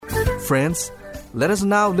Friends, let us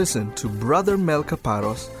now listen to Brother Mel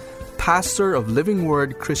Caparos, pastor of Living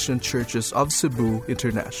Word Christian Churches of Cebu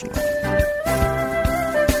International.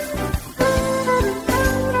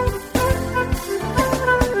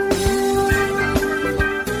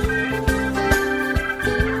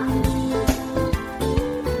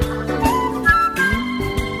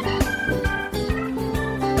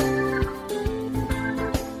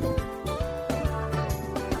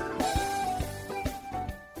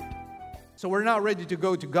 So we're now ready to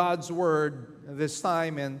go to God's Word this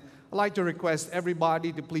time, and I'd like to request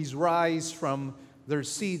everybody to please rise from their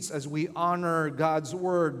seats as we honor God's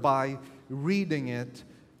Word by reading it.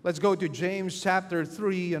 Let's go to James chapter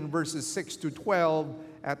 3 and verses 6 to 12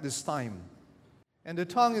 at this time. And the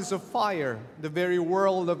tongue is a fire, the very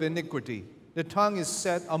world of iniquity. The tongue is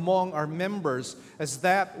set among our members as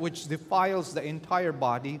that which defiles the entire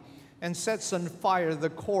body and sets on fire the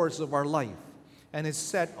course of our life, and is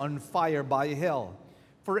set on fire by hell.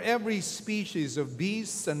 For every species of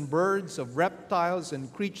beasts and birds, of reptiles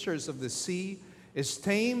and creatures of the sea, is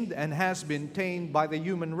tamed and has been tamed by the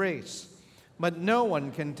human race. But no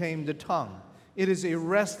one can tame the tongue. It is a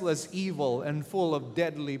restless evil and full of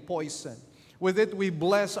deadly poison. With it we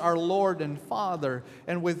bless our Lord and Father,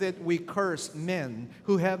 and with it we curse men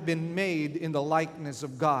who have been made in the likeness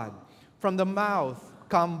of God. From the mouth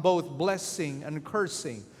come both blessing and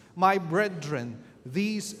cursing. My brethren,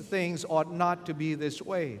 these things ought not to be this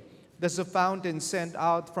way. Does a fountain send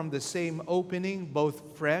out from the same opening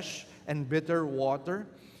both fresh and bitter water?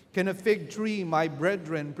 Can a fig tree, my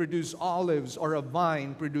brethren, produce olives, or a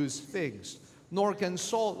vine produce figs? Nor can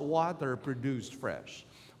salt water produce fresh.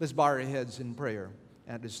 Let's bow our heads in prayer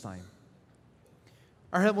at this time.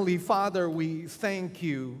 Our Heavenly Father, we thank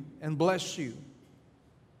you and bless you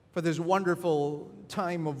for this wonderful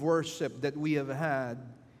time of worship that we have had.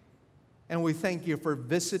 And we thank you for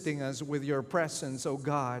visiting us with your presence, O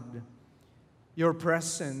God. Your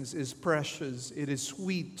presence is precious. It is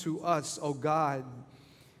sweet to us, O God.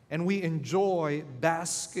 And we enjoy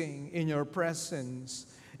basking in your presence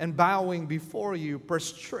and bowing before you,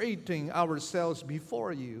 prostrating ourselves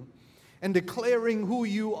before you, and declaring who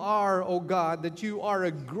you are, O God, that you are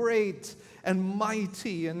a great and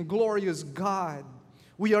mighty and glorious God.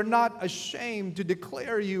 We are not ashamed to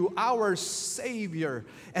declare you our Savior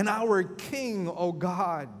and our King, O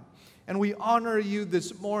God. And we honor you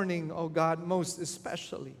this morning, O God, most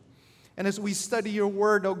especially. And as we study your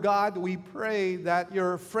word, O God, we pray that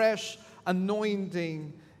your fresh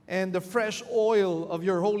anointing and the fresh oil of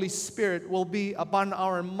your Holy Spirit will be upon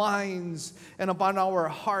our minds and upon our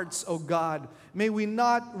hearts, O God. May we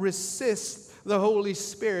not resist the Holy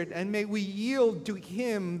Spirit, and may we yield to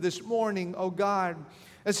Him this morning, O God,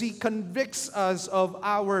 as He convicts us of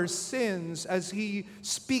our sins, as He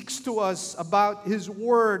speaks to us about His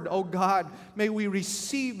Word, O God. May we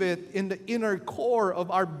receive it in the inner core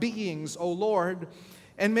of our beings, O Lord,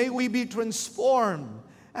 and may we be transformed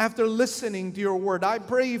after listening to your word. I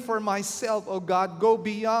pray for myself, O God, go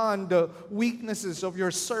beyond the weaknesses of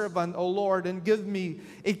your servant, O Lord, and give me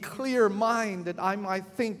a clear mind that I might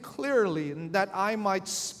think clearly and that I might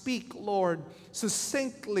speak, Lord,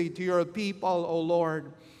 succinctly to your people, O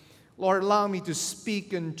Lord. Lord, allow me to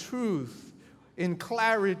speak in truth, in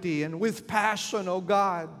clarity, and with passion, O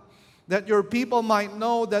God, that your people might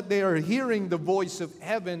know that they are hearing the voice of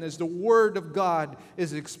heaven as the word of God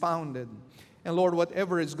is expounded. And Lord,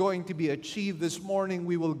 whatever is going to be achieved this morning,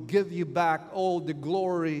 we will give you back all the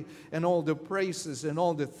glory and all the praises and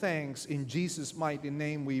all the thanks. In Jesus' mighty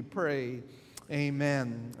name we pray.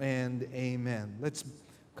 Amen and amen. Let's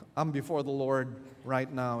come before the Lord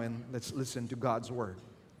right now and let's listen to God's word.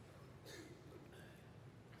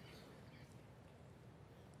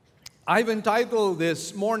 I've entitled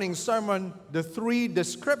this morning's sermon, The Three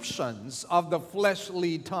Descriptions of the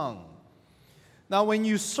Fleshly Tongue. Now, when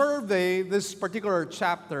you survey this particular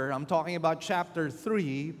chapter, I'm talking about chapter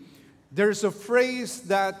 3, there's a phrase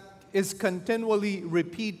that is continually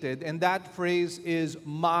repeated, and that phrase is,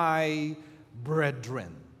 my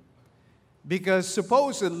brethren. Because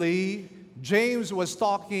supposedly, James was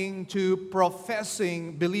talking to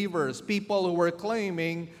professing believers, people who were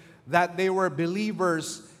claiming that they were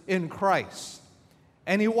believers in Christ.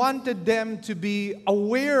 And he wanted them to be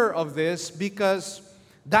aware of this because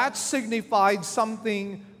that signified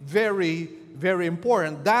something very, very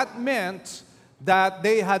important. That meant that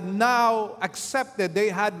they had now accepted, they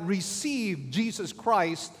had received Jesus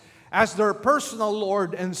Christ as their personal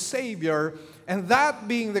Lord and Savior. And that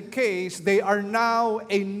being the case, they are now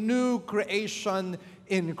a new creation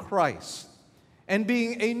in Christ. And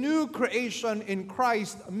being a new creation in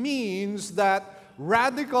Christ means that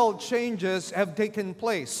radical changes have taken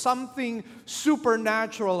place. Something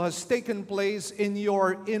supernatural has taken place in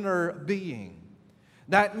your inner being.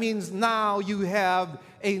 That means now you have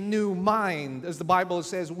a new mind. As the Bible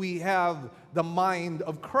says, we have the mind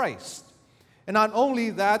of Christ. And not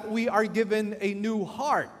only that, we are given a new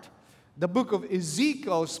heart. The book of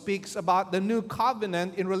Ezekiel speaks about the new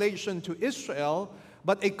covenant in relation to Israel,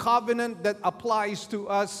 but a covenant that applies to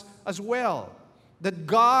us as well. That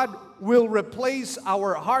God will replace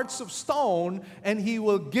our hearts of stone and He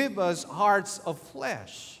will give us hearts of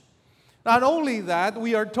flesh. Not only that,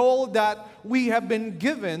 we are told that we have been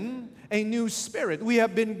given a new spirit. We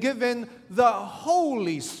have been given the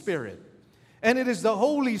Holy Spirit. And it is the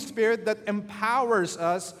Holy Spirit that empowers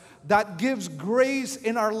us, that gives grace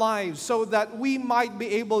in our lives so that we might be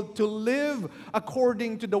able to live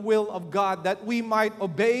according to the will of God, that we might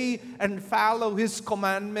obey and follow His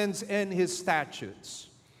commandments and His statutes.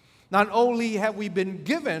 Not only have we been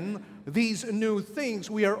given these new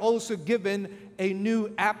things, we are also given a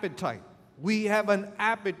new appetite. We have an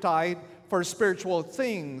appetite for spiritual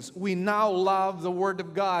things. We now love the Word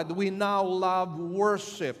of God. We now love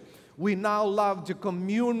worship. We now love to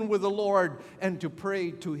commune with the Lord and to pray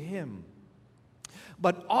to Him.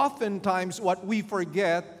 But oftentimes what we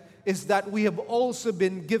forget is that we have also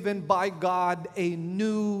been given by God a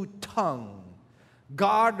new tongue.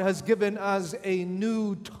 God has given us a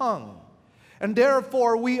new tongue. And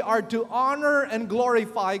therefore we are to honor and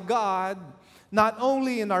glorify God not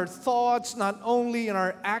only in our thoughts, not only in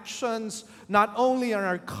our actions, not only in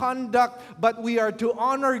our conduct, but we are to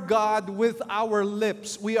honor God with our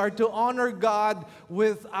lips. We are to honor God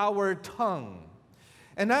with our tongue.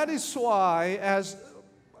 And that is why, as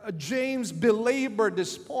James belabored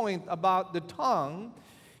this point about the tongue,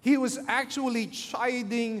 he was actually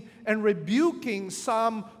chiding and rebuking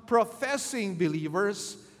some professing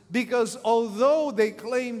believers, because although they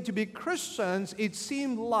claimed to be Christians, it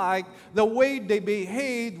seemed like the way they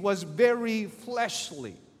behaved was very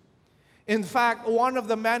fleshly. In fact, one of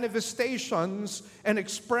the manifestations and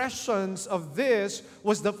expressions of this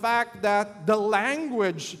was the fact that the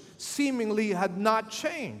language seemingly had not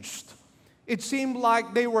changed. It seemed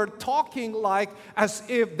like they were talking like as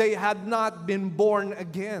if they had not been born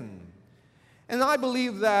again. And I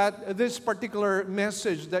believe that this particular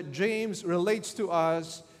message that James relates to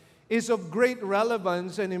us is of great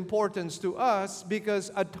relevance and importance to us, because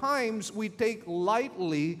at times we take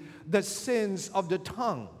lightly the sins of the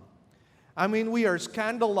tongue. I mean, we are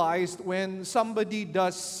scandalized when somebody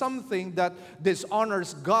does something that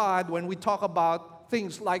dishonors God, when we talk about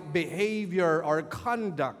things like behavior or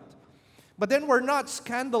conduct. But then we're not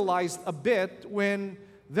scandalized a bit when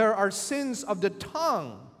there are sins of the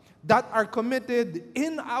tongue that are committed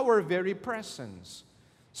in our very presence.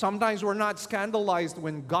 Sometimes we're not scandalized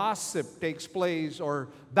when gossip takes place, or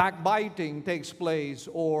backbiting takes place,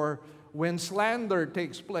 or when slander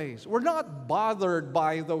takes place. We're not bothered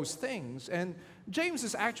by those things. And James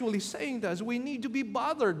is actually saying to us, we need to be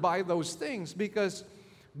bothered by those things, because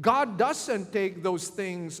God doesn't take those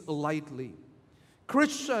things lightly.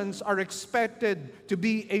 Christians are expected to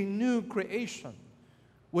be a new creation,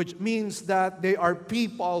 which means that they are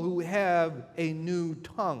people who have a new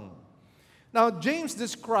tongue. Now, James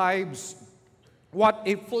describes what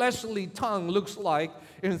a fleshly tongue looks like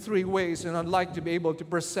in three ways, and I'd like to be able to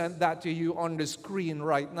present that to you on the screen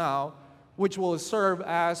right now, which will serve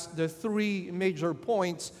as the three major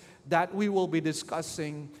points that we will be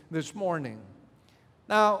discussing this morning.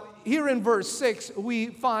 Now, here in verse 6, we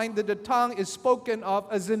find that the tongue is spoken of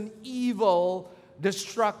as an evil,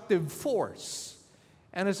 destructive force.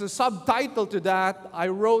 And as a subtitle to that, I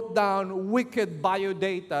wrote down wicked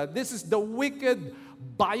biodata. This is the wicked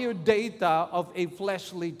biodata of a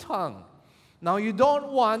fleshly tongue. Now, you don't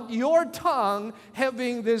want your tongue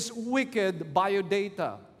having this wicked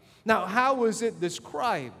biodata. Now, how is it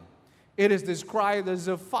described? It is described as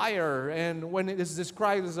a fire, and when it is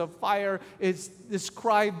described as a fire, it's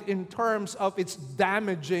described in terms of its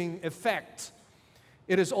damaging effect.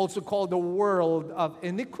 It is also called the world of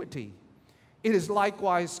iniquity. It is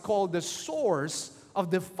likewise called the source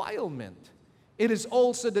of defilement. It is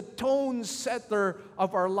also the tone setter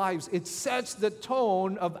of our lives. It sets the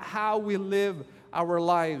tone of how we live our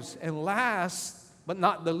lives. And last but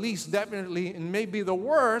not the least, definitely, and maybe the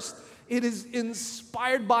worst, it is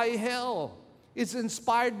inspired by hell. It's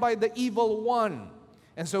inspired by the evil one.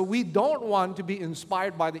 And so we don't want to be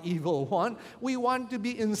inspired by the evil one. We want to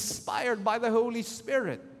be inspired by the Holy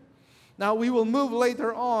Spirit. Now, we will move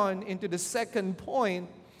later on into the second point,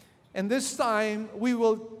 and this time we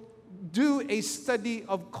will do a study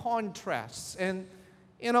of contrasts. And,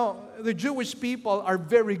 you know, the Jewish people are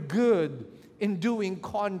very good in doing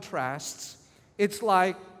contrasts. It's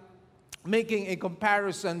like making a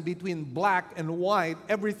comparison between black and white.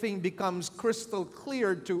 Everything becomes crystal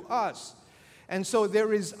clear to us. And so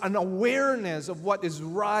there is an awareness of what is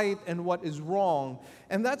right and what is wrong.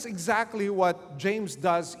 And that's exactly what James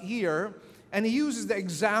does here. And he uses the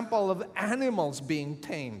example of animals being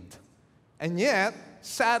tamed. And yet,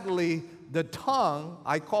 sadly, the tongue,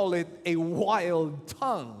 I call it a wild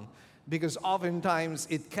tongue, because oftentimes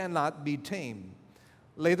it cannot be tamed.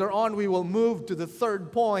 Later on, we will move to the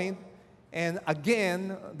third point. And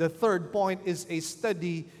again, the third point is a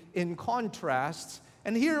study in contrasts.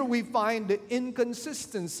 And here we find the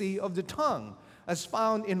inconsistency of the tongue, as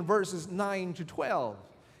found in verses 9 to 12.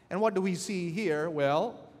 And what do we see here?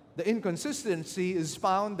 Well, the inconsistency is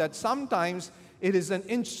found that sometimes it is an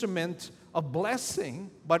instrument of blessing,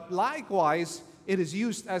 but likewise, it is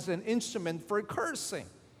used as an instrument for cursing.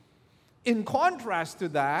 In contrast to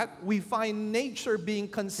that, we find nature being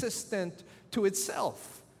consistent to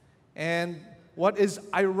itself. And what is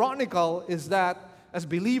ironical is that as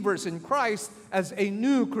believers in Christ, as a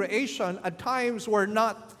new creation, at times we're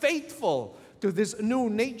not faithful to this new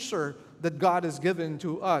nature that God has given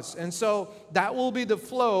to us. And so that will be the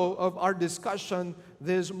flow of our discussion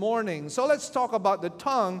this morning. So let's talk about the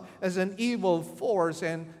tongue as an evil force.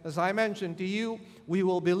 And as I mentioned to you, we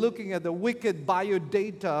will be looking at the wicked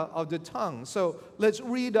biodata of the tongue. So let's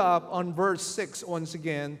read up on verse 6 once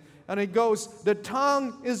again. And it goes, "The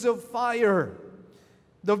tongue is a fire,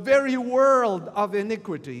 the very world of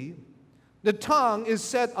iniquity. The tongue is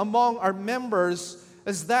set among our members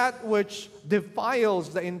as that which defiles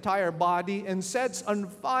the entire body and sets on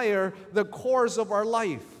fire the course of our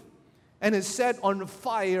life, and is set on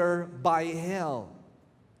fire by hell."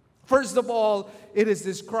 First of all, it is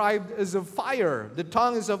described as a fire. The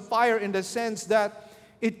tongue is a fire in the sense that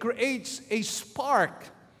it creates a spark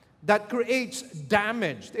that creates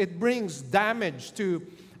damage. It brings damage to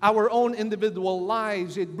our own individual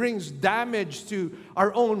lives. It brings damage to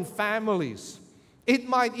our own families. It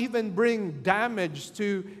might even bring damage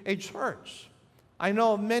to a church. I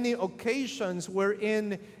know many occasions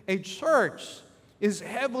wherein a church is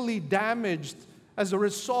heavily damaged as a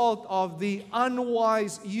result of the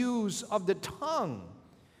unwise use of the tongue.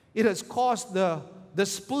 It has caused the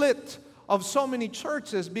split of so many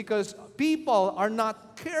churches because people are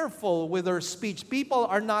not careful with their speech. People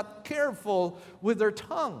are not careful with their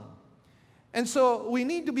tongue. And so we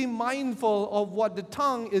need to be mindful of what the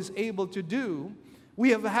tongue is able to do.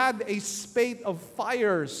 We have had a spate of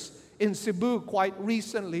fires in Cebu quite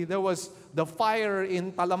recently. There was the fire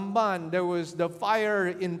in Talamban. There was the fire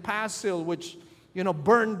in Pasil, which,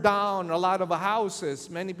 burned down a lot of houses.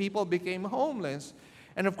 Many people became homeless.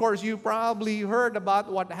 And of course, you probably heard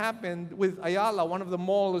about what happened with Ayala, one of the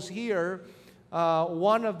malls here.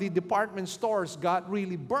 One of the department stores got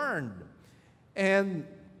really burned. And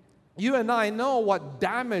you and I know what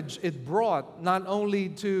damage it brought, not only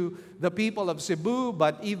to the people of Cebu,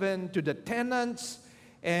 but even to the tenants.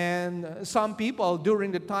 And some people,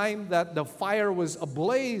 during the time that the fire was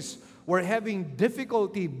ablaze, were having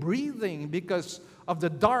difficulty breathing because of the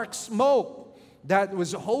dark smoke that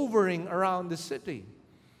was hovering around the city.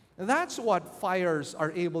 And that's what fires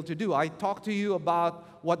are able to do. I talked to you about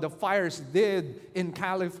what the fires did in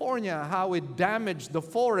California, how it damaged the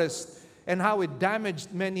forest and how it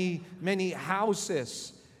damaged many, many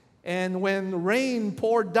houses. And when rain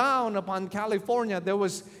poured down upon California, there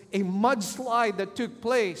was a mudslide that took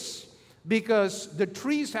place because the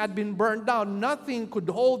trees had been burned down. Nothing could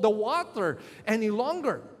hold the water any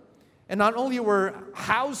longer. And not only were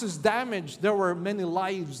houses damaged, there were many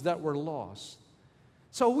lives that were lost.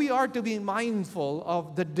 So we are to be mindful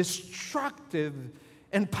of the destructive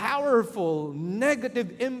and powerful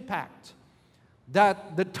negative impact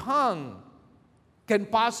that the tongue can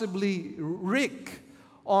possibly wreak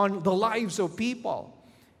on the lives of people.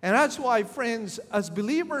 And that's why, friends, as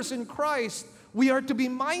believers in Christ, we are to be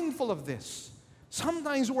mindful of this.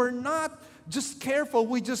 Sometimes we're not just careful,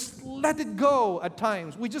 we just let it go at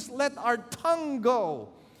times. We just let our tongue go.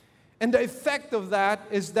 And the effect of that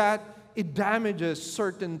is that it damages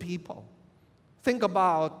certain people. Think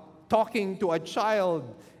about talking to a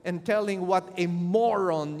child and telling what a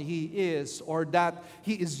moron he is, or that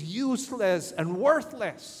he is useless and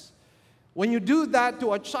worthless. When you do that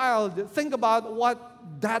to a child, think about what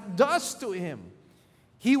that does to him.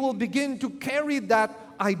 He will begin to carry that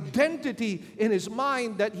identity in his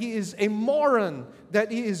mind that he is a moron,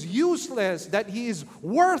 that he is useless, that he is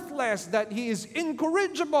worthless, that he is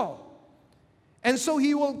incorrigible. And so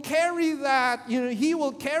he will carry that, he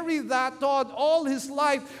will carry that thought all his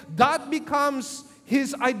life. That becomes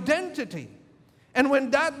his identity. And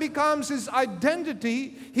when that becomes his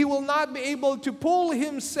identity, he will not be able to pull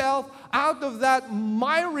himself out of that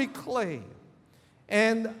miry clay.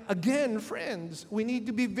 And again, friends, we need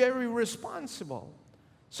to be very responsible.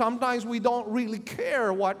 Sometimes we don't really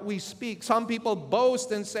care what we speak. Some people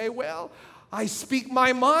boast and say, well, I speak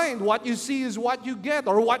my mind. What you see is what you get,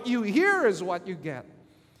 or what you hear is what you get.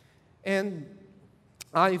 And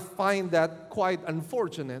I find that quite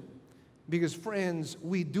unfortunate because, friends,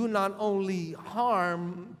 we do not only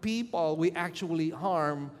harm people, we actually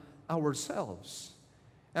harm ourselves.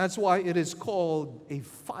 That's why it is called a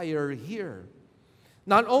fire here.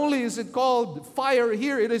 Not only is it called fire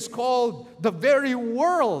here, it is called the very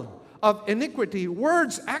world of iniquity.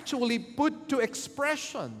 Words actually put to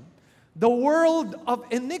expression the world of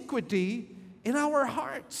iniquity in our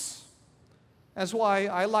hearts. That's why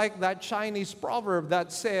I like that Chinese proverb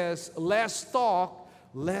that says, less talk,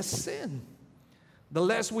 less sin. The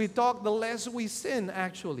less we talk, the less we sin,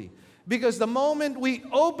 actually. Because the moment we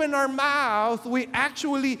open our mouth, we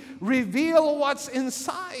actually reveal what's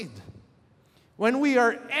inside. When we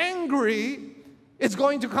are angry, it's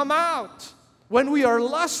going to come out. When we are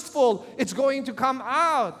lustful, it's going to come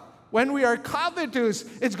out. When we are covetous,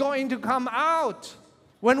 it's going to come out.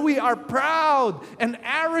 When we are proud and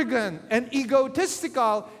arrogant and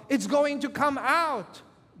egotistical, it's going to come out.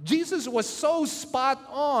 Jesus was so spot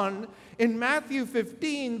on in Matthew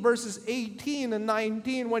 15, verses 18 and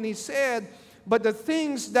 19, when he said, but the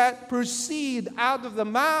things that proceed out of the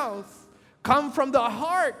mouth come from the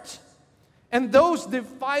heart. And those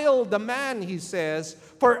defile the man, he says,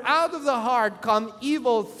 for out of the heart come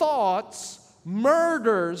evil thoughts,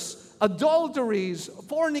 murders, adulteries,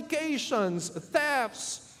 fornications,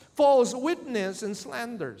 thefts, false witness, and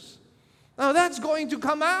slanders. Now that's going to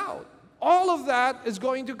come out. All of that is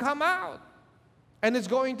going to come out. And it's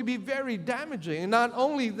going to be very damaging. And not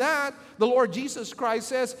only that, the Lord Jesus Christ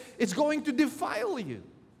says, it's going to defile you.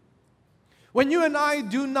 When you and I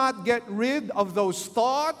do not get rid of those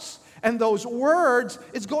thoughts and those words,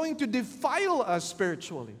 it's going to defile us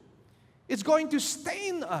spiritually. It's going to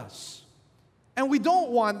stain us. And we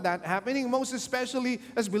don't want that happening, most especially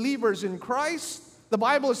as believers in Christ. The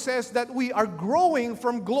Bible says that we are growing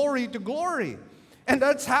from glory to glory. And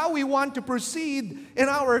that's how we want to proceed in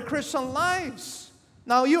our Christian lives.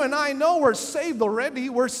 Now, you and I know we're saved already.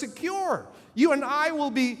 We're secure. You and I will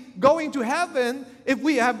be going to heaven if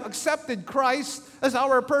we have accepted Christ as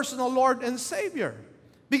our personal Lord and Savior.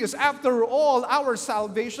 Because after all, our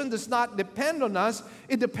salvation does not depend on us.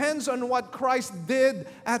 It depends on what Christ did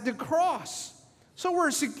at the cross. So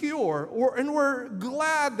we're secure, and we're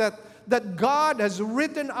glad that God has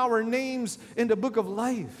written our names in the book of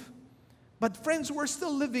life. But friends, we're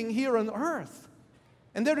still living here on earth.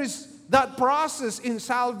 And there is that process in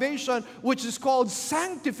salvation which is called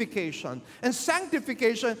sanctification. And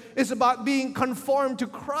sanctification is about being conformed to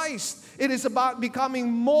Christ. It is about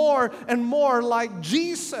becoming more and more like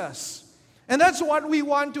Jesus. And that's what we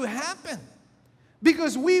want to happen.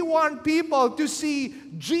 Because we want people to see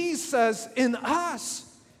Jesus in us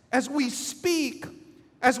as we speak,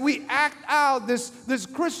 as we act out this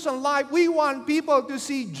Christian life. We want people to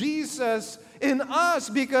see Jesus in us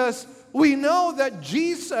because we know that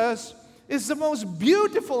Jesus is the most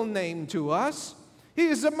beautiful name to us. He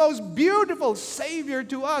is the most beautiful Savior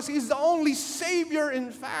to us. He's the only Savior,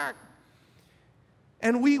 in fact.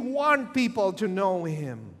 And we want people to know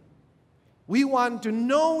Him. We want to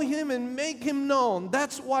know Him and make Him known.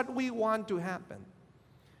 That's what we want to happen.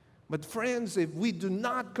 But friends, if we do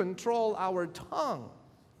not control our tongue,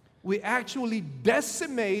 we actually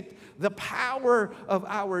decimate the power of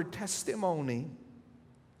our testimony.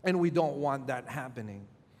 And we don't want that happening.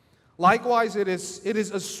 Likewise, it is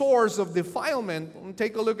a source of defilement.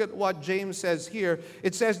 Take a look at what James says here.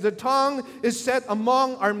 It says, the tongue is set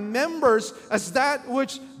among our members as that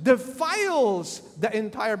which defiles the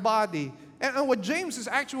entire body. And what James is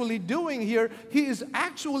actually doing here, he is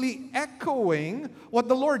actually echoing what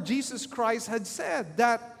the Lord Jesus Christ had said,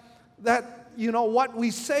 that what we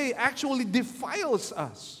say actually defiles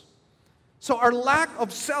us. So our lack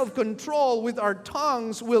of self-control with our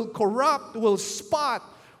tongues will corrupt, will spot,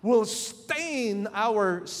 will stain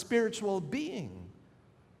our spiritual being.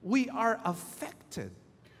 We are affected.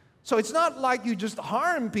 So it's not like you just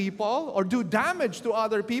harm people or do damage to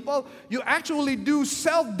other people. You actually do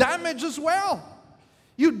self-damage as well.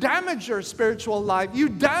 You damage your spiritual life. You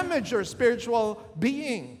damage your spiritual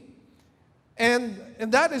being. And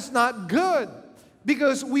that is not good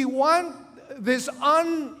because we want this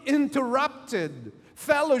uninterrupted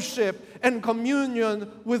fellowship and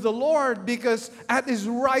communion with the Lord, because at His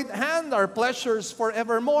right hand are pleasures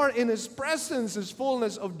forevermore. In His presence is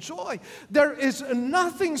fullness of joy. There is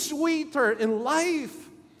nothing sweeter in life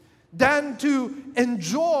than to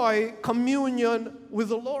enjoy communion with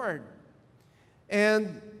the Lord.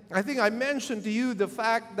 And I think I mentioned to you the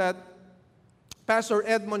fact that Pastor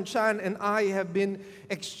Edmund Chan and I have been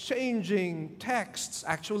exchanging texts,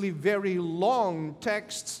 actually very long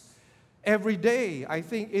texts, every day. I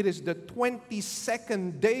think it is the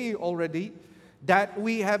 22nd day already that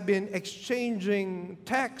we have been exchanging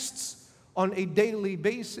texts on a daily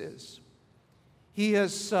basis. He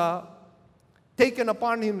has taken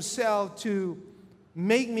upon himself to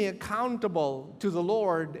make me accountable to the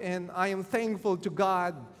Lord, and I am thankful to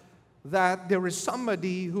God that there is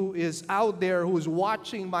somebody who is out there who is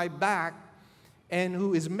watching my back and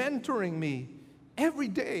who is mentoring me every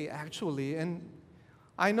day, actually. And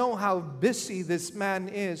I know how busy this man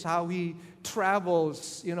is, how he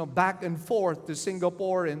travels, back and forth to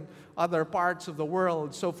Singapore and other parts of the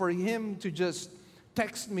world. So for him to just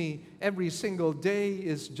text me every single day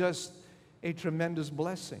is just a tremendous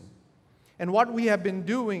blessing. And what we have been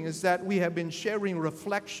doing is that we have been sharing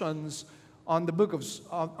reflections on the book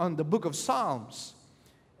of Psalms.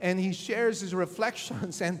 And he shares his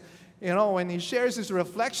reflections, and when he shares his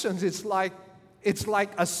reflections, it's like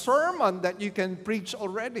a sermon that you can preach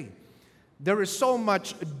already. There is so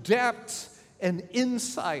much depth and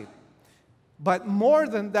insight. But more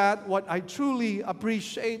than that, what I truly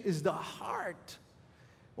appreciate is the heart.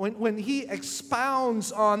 When he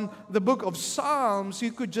expounds on the book of Psalms,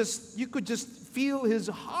 you could just feel his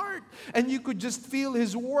heart, and you could just feel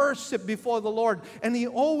his worship before the Lord. And he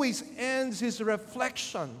always ends his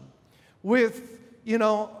reflection with,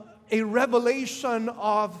 a revelation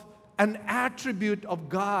of an attribute of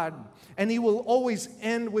God. And he will always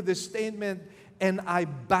end with the statement, "And I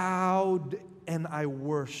bowed and I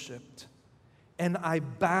worshiped." And I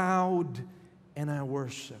bowed and I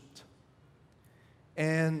worshiped.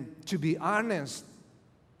 And to be honest,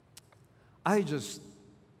 I just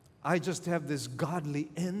have this godly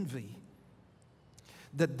envy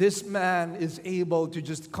that this man is able to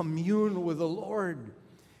just commune with the Lord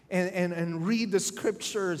and read the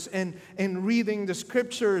Scriptures. And in reading the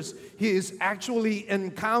Scriptures, he is actually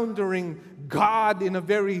encountering God in a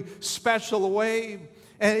very special way.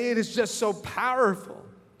 And it is just so powerful.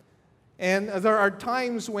 And there are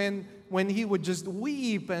times when he would just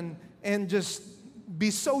weep and just be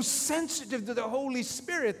so sensitive to the Holy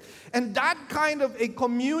Spirit. And that kind of a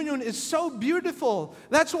communion is so beautiful.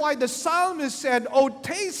 That's why the psalmist said, "Oh,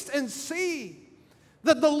 taste and see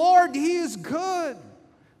that the Lord, He is good."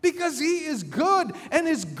 Because He is good, and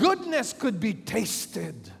His goodness could be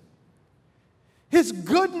tasted. His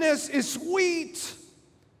goodness is sweet.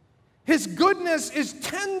 His goodness is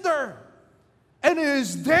tender. And it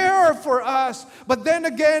is there for us. But then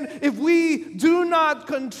again, if we do not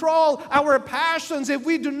control our passions, if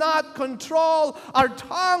we do not control our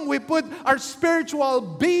tongue, we put our spiritual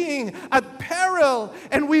being at peril,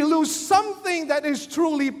 and we lose something that is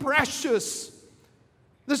truly precious.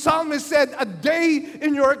 The psalmist said, "A day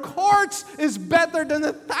in your courts is better than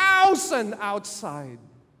 1,000 outside."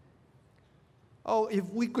 Oh, if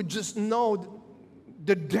we could just know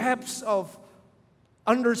the depths of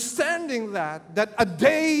understanding that a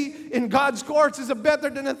day in God's courts is better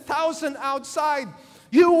than 1,000 outside.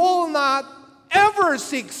 You will not ever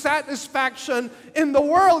seek satisfaction in the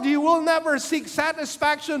world. You will never seek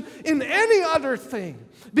satisfaction in any other thing,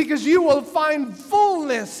 because you will find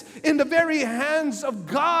fullness in the very hands of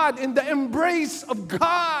God, in the embrace of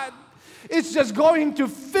God. It's just going to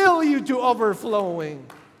fill you to overflowing.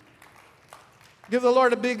 Give the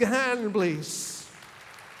Lord a big hand, please.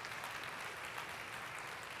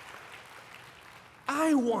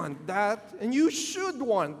 I want that, and you should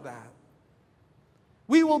want that.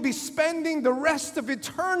 We will be spending the rest of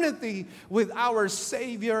eternity with our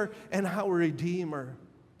Savior and our Redeemer.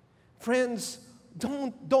 Friends,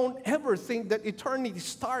 don't ever think that eternity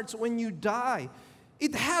starts when you die.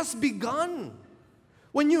 It has begun.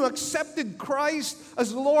 When you accepted Christ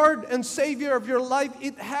as Lord and Savior of your life,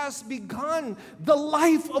 it has begun. The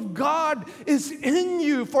life of God is in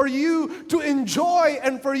you for you to enjoy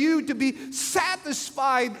and for you to be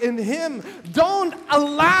satisfied in Him. Don't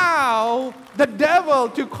allow the devil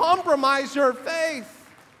to compromise your faith.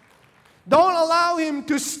 Don't allow him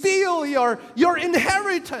to steal your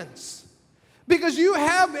inheritance. Because you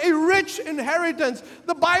have a rich inheritance.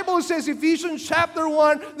 The Bible says, Ephesians chapter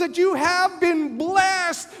 1, that you have been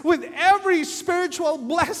blessed with every spiritual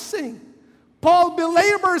blessing. Paul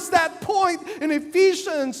belabors that point in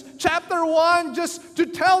Ephesians chapter 1 just to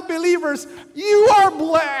tell believers, you are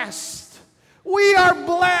blessed. We are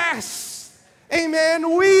blessed.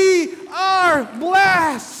 Amen. We are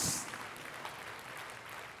blessed.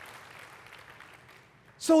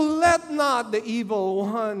 So let not the evil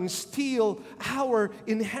one steal our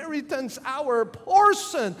inheritance, our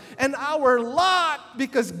portion, and our lot,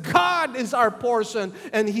 because God is our portion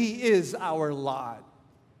and He is our lot.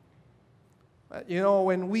 You know,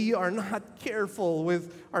 when we are not careful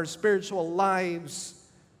with our spiritual lives,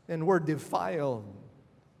 then we're defiled.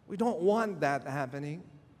 We don't want that happening.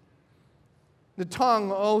 The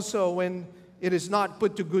tongue also, when it is not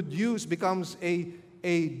put to good use, becomes a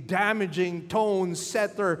damaging tone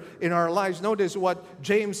setter in our lives. Notice what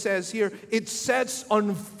James says here. It sets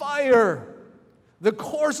on fire the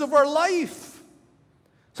course of our life.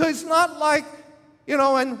 So it's not like, you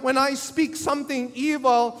know, and when I speak something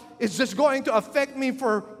evil, it's just going to affect me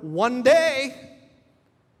for one day.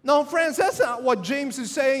 No, friends, that's not what James is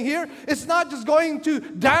saying here. It's not just going to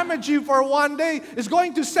damage you for one day. It's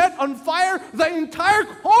going to set on fire the entire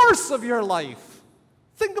course of your life.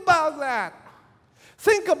 Think about that.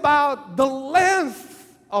 Think about the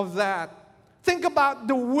length of that. Think about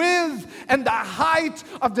the width and the height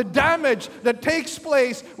of the damage that takes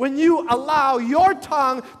place when you allow your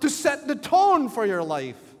tongue to set the tone for your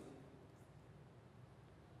life.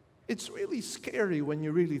 It's really scary when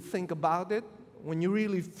you really think about it, when you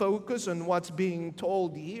really focus on what's being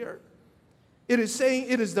told here. It is saying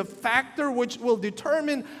it is the factor which will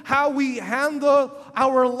determine how we handle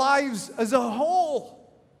our lives as a whole.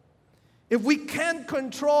 If we can't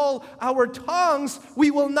control our tongues,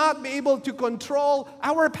 we will not be able to control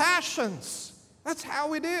our passions. That's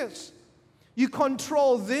how it is. You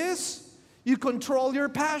control this, you control your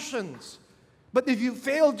passions. But if you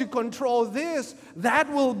fail to control this, that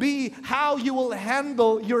will be how you will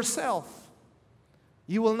handle yourself.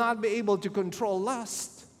 You will not be able to control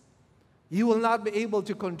lust. You will not be able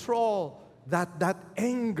to control that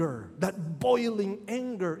anger, that boiling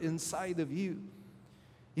anger inside of you.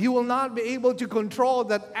 You will not be able to control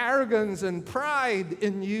that arrogance and pride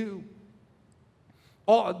in you.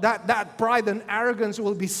 Or that pride and arrogance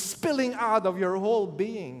will be spilling out of your whole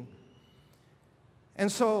being. And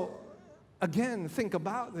so, again, think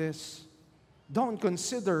about this. Don't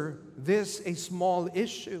consider this a small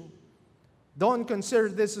issue. Don't consider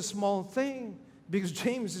this a small thing. Because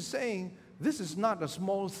James is saying, this is not a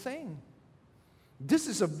small thing. This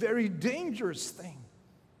is a very dangerous thing.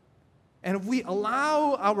 And if we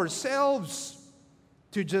allow ourselves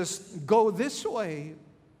to just go this way,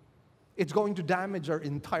 it's going to damage our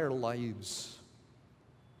entire lives.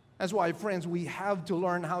 That's why, friends, we have to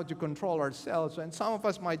learn how to control ourselves. And some of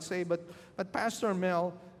us might say, but Pastor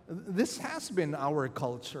Mel, this has been our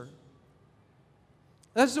culture.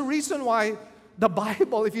 That's the reason why the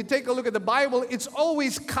Bible, if you take a look at the Bible, it's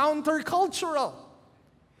always countercultural.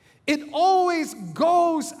 It always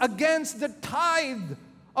goes against the tide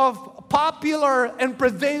of popular and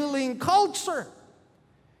prevailing culture.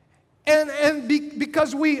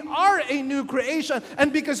 Because we are a new creation,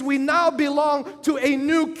 and because we now belong to a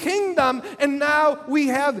new kingdom, and now we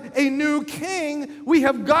have a new king, we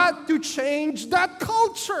have got to change that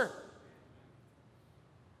culture.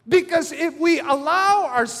 Because if we allow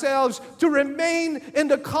ourselves to remain in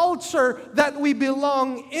the culture that we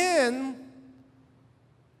belong in,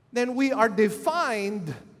 then we are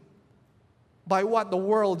defined by what the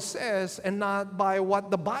world says and not by what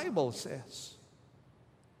the Bible says.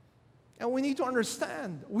 And we need to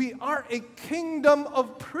understand, we are a kingdom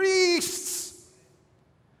of priests.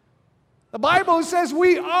 The Bible says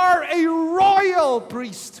we are a royal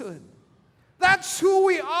priesthood. That's who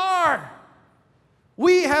we are.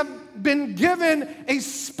 We have been given a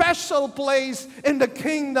special place in the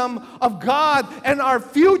kingdom of God, and our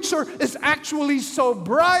future is actually so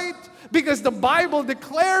bright because the Bible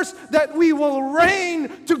declares that we will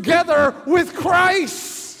reign together with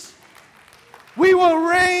Christ. We will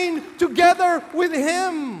reign together with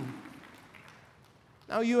Him.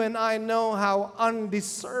 Now, you and I know how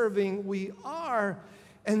undeserving we are,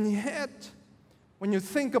 and yet, when you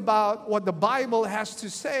think about what the Bible has to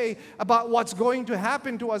say about what's going to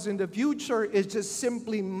happen to us in the future, it's just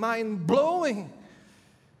simply mind-blowing.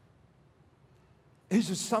 It's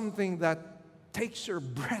just something that takes your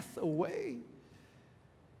breath away.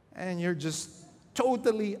 And you're just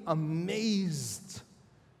totally amazed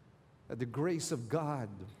at the grace of God.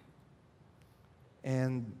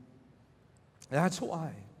 And that's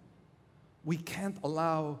why we can't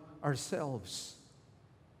allow ourselves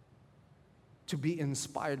to be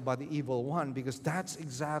inspired by the evil one, because that's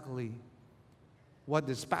exactly what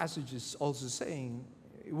this passage is also saying.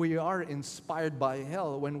 We are inspired by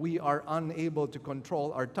hell when we are unable to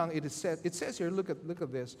control our tongue. It says here, look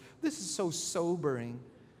at this. This is so sobering.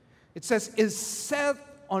 It says, is set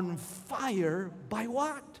on fire by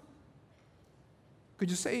what? Could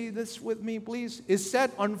you say this with me, please? Is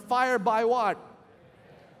set on fire by what?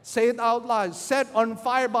 Say it out loud. Set on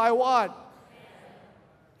fire by what?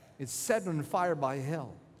 It's set on fire by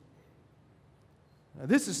hell. Now,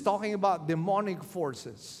 this is talking about demonic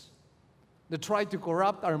forces that try to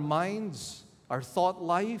corrupt our minds, our thought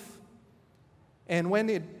life. And when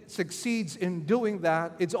it succeeds in doing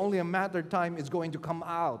that, it's only a matter of time it's going to come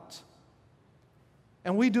out.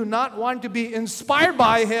 And we do not want to be inspired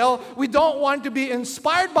by hell. We don't want to be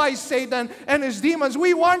inspired by Satan and his demons.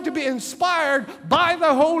 We want to be inspired by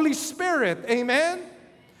the Holy Spirit. Amen?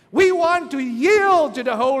 We want to yield to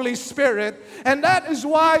the Holy Spirit, and that is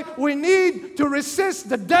why we need to resist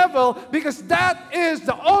the devil, because that is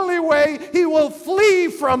the only way he will flee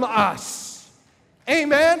from us.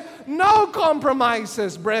 Amen? No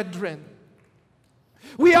compromises, brethren.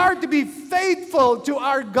 We are to be faithful to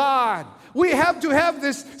our God. We have to have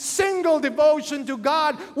this single devotion to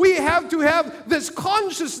God. We have to have this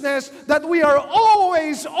consciousness that we are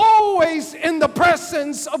always, always in the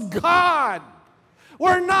presence of God.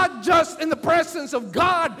 We're not just in the presence of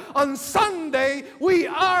God on Sunday. We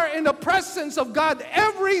are in the presence of God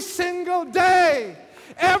every single day.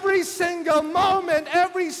 Every single moment,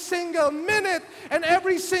 every single minute, and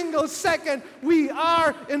every single second, we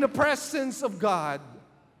are in the presence of God.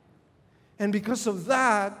 And because of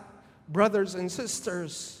that, brothers and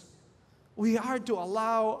sisters, we are to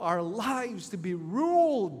allow our lives to be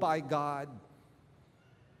ruled by God,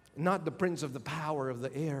 not the prince of the power of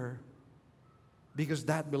the air, because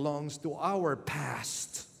that belongs to our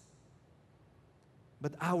past.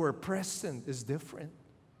 But our present is different,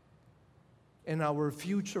 and our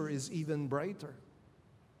future is even brighter.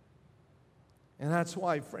 And that's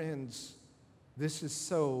why, friends, this is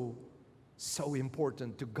so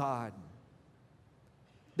important to God.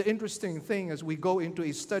 The interesting thing as we go into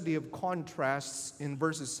a study of contrasts in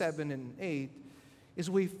verses 7 and 8 is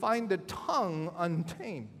we find the tongue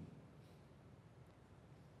untamed.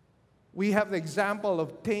 We have the example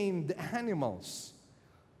of tamed animals.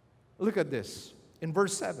 Look at this. In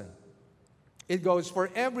verse 7, it goes, for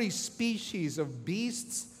every species of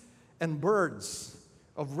beasts and birds,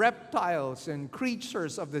 of reptiles and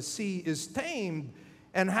creatures of the sea is tamed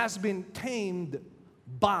and has been tamed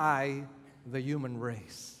by the human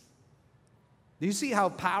race. Do you see how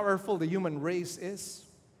powerful the human race is?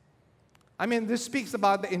 I mean, this speaks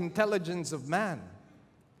about the intelligence of man.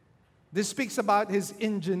 This speaks about his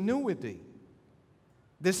ingenuity.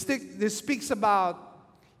 This speaks about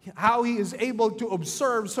how he is able to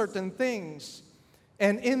observe certain things.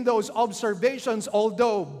 And in those observations,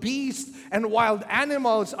 although beasts and wild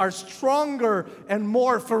animals are stronger and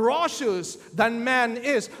more ferocious than man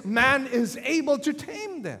is able to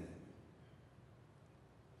tame them.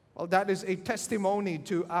 Well, that is a testimony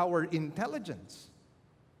to our intelligence.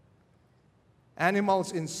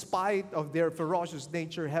 Animals, in spite of their ferocious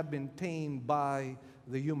nature, have been tamed by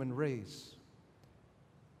the human race.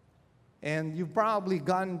 And you've probably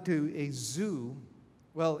gone to a zoo.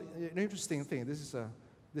 Well, an interesting thing, this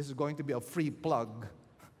is going to be a free plug.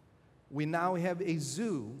 We now have a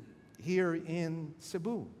zoo here in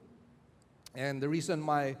Cebu. And the reason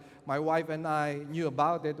my wife and I knew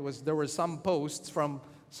about it was there were some posts from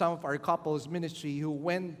some of our couples ministry who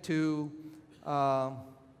went to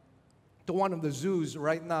one of the zoos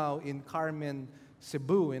right now in Carmen,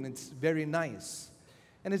 Cebu, and it's very nice.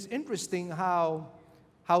 And it's interesting how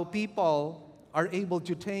people are able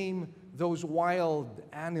to tame those wild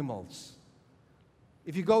animals.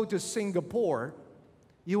 If you go to Singapore,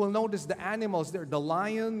 you will notice the animals there, the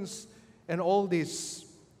lions and all these,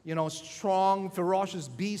 strong, ferocious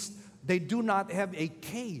beasts, they do not have a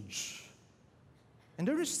cage. And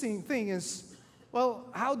the interesting thing is, well,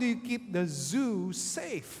 how do you keep the zoo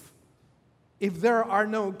safe if there are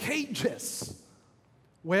no cages?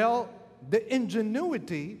 Well, the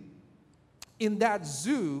ingenuity in that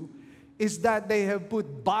zoo is that they have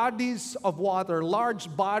put bodies of water,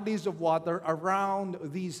 large bodies of water around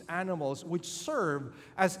these animals, which serve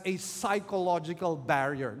as a psychological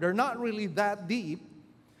barrier. They're not really that deep,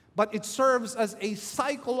 but it serves as a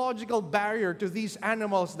psychological barrier to these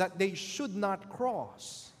animals that they should not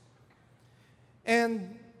cross.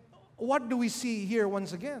 And what do we see here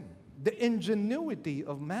once again? The ingenuity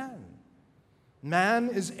of man. Man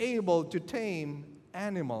is able to tame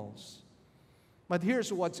animals. But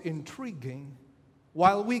here's what's intriguing.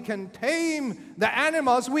 While we can tame the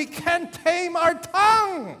animals, we can't tame our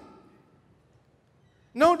tongue.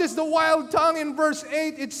 Notice the wild tongue in verse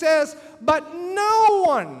 8. It says, but no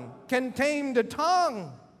one can tame the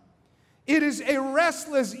tongue. It is a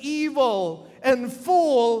restless evil and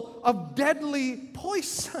full of deadly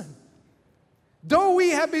poison. Though we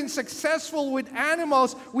have been successful with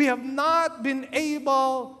animals, we have not been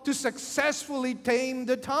able to successfully tame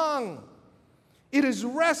the tongue. It is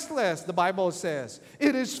restless, the Bible says.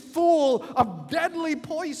 It is full of deadly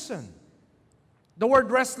poison. The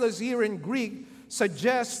word restless here in Greek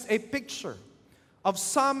suggests a picture of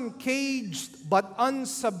some caged but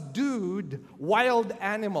unsubdued wild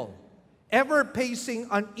animal, ever pacing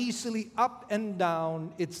uneasily up and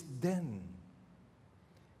down its den.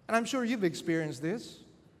 And I'm sure you've experienced this.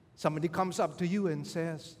 Somebody comes up to you and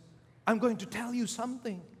says, I'm going to tell you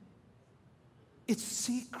something. It's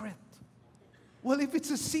secret. Well, if it's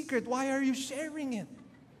a secret, why are you sharing it?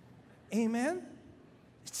 Amen?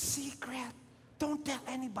 It's secret. Don't tell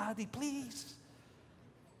anybody, please.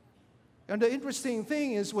 And the interesting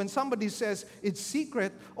thing is when somebody says it's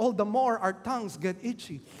secret, all the more our tongues get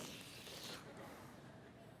itchy.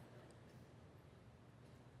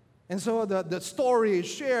 And so the story is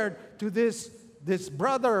shared to this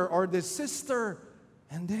brother or this sister.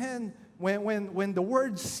 And then when the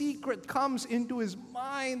word secret comes into his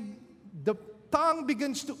mind, the tongue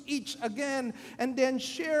begins to itch again and then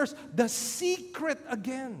shares the secret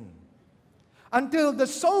again. Until the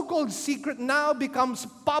so-called secret now becomes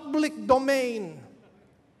public domain.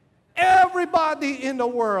 Everybody in the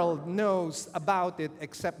world knows about it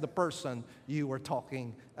except the person you were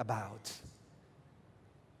talking about.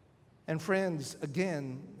 And friends,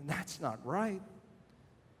 again, that's not right.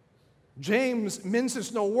 James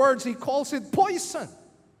minces no words. He calls it poison.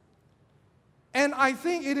 And I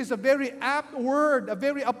think it is a very apt word, a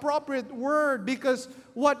very appropriate word, because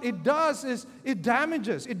what it does is it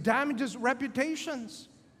damages reputations.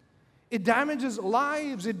 It damages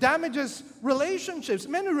lives. It damages relationships.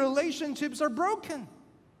 Many relationships are broken.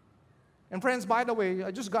 And friends, by the way,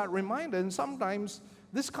 I just got reminded, and sometimes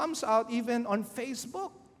this comes out even on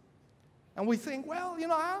Facebook. And we think, well,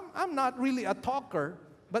 I'm not really a talker,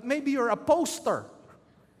 but maybe you're a poster.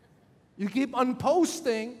 You keep on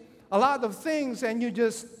posting a lot of things and you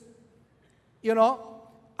just,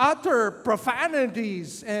 utter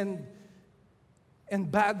profanities and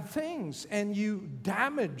bad things, and you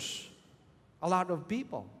damage a lot of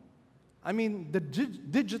people. I mean, the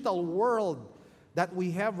digital world that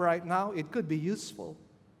we have right now, it could be useful.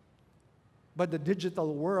 But the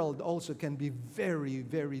digital world also can be very,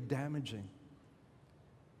 very damaging.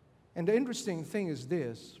 And the interesting thing is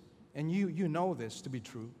this, and you know this to be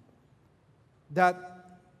true, that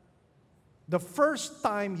the first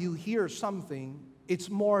time you hear something, it's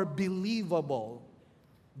more believable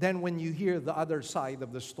than when you hear the other side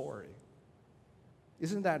of the story.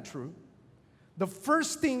 Isn't that true? The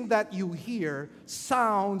first thing that you hear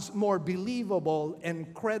sounds more believable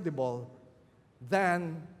and credible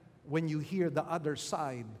than when you hear the other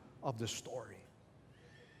side of the story.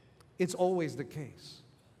 It's always the case.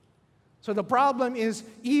 So the problem is,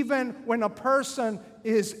 even when a person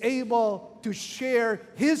is able to share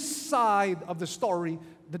his side of the story,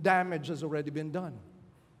 the damage has already been done.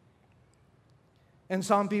 And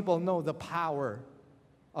some people know the power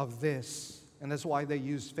of this, and that's why they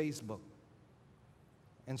use Facebook.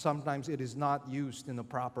 And sometimes it is not used in a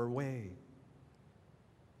proper way.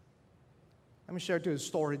 Let me share to you a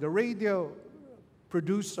story. The radio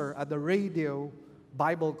producer at the radio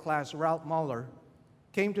Bible class, Ralph Muller,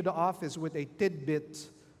 came to the office with a tidbit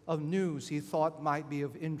of news he thought might be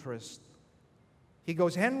of interest. He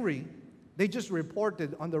goes, Henry, they just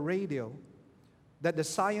reported on the radio that the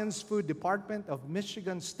Science Food Department of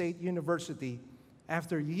Michigan State University,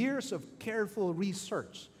 after years of careful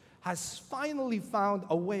research, has finally found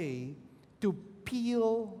a way to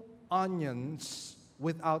peel onions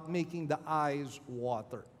without making the eyes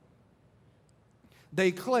water.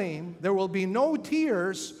 They claim there will be no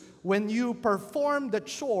tears when you perform the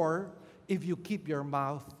chore if you keep your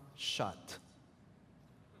mouth shut.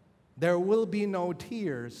 There will be no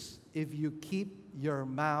tears if you keep your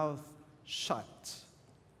mouth shut.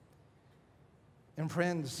 And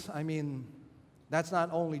friends, I mean, that's not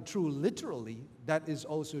only true literally, that is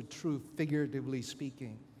also true figuratively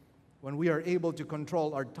speaking. When we are able to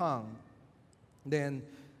control our tongue, then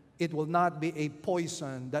it will not be a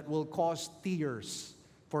poison that will cause tears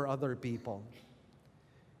for other people.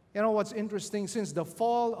 You know what's interesting? Since the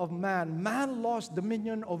fall of man, man lost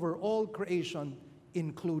dominion over all creation,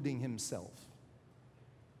 including himself.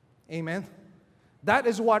 Amen? That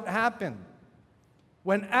is what happened.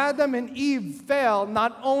 When Adam and Eve fell,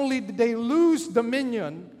 not only did they lose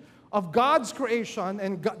dominion of God's creation,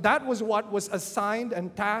 and that was what was assigned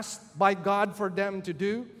and tasked by God for them to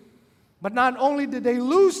do. But not only did they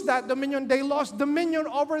lose that dominion, they lost dominion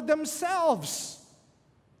over themselves.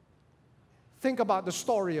 Think about the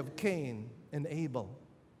story of Cain and Abel.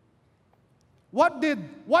 What did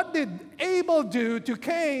Abel do to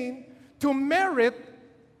Cain to merit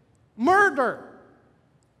murder?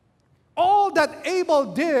 All that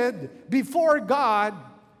Abel did before God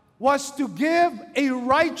was to give a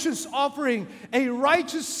righteous offering, a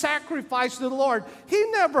righteous sacrifice to the Lord. He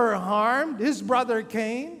never harmed his brother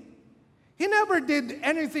Cain. He never did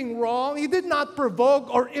anything wrong. He did not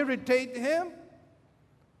provoke or irritate him.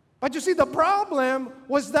 But you see, the problem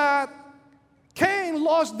was that Cain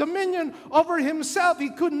lost dominion over himself. He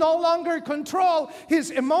could no longer control his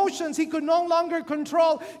emotions. He could no longer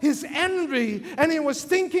control his envy. And he was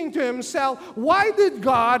thinking to himself, why did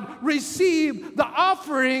God receive the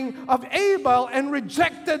offering of Abel and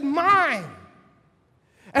rejected mine?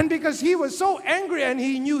 And because he was so angry and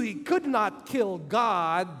he knew he could not kill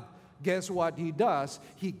God, guess what he does?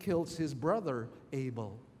 He kills his brother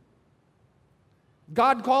Abel.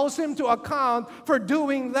 God calls him to account for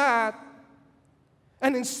doing that.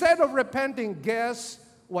 And instead of repenting, guess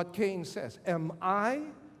what Cain says? Am I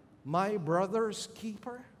my brother's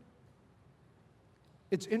keeper?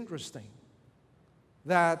 It's interesting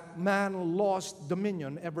that man lost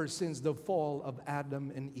dominion ever since the fall of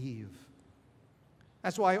Adam and Eve.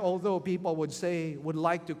 That's why although people would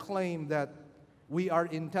like to claim that we are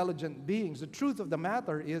intelligent beings, the truth of the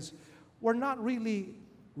matter is we're not really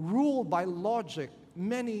ruled by logic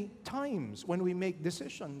many times when we make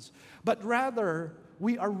decisions, but rather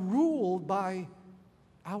we are ruled by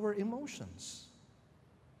our emotions.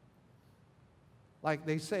 Like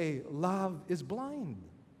they say, love is blind.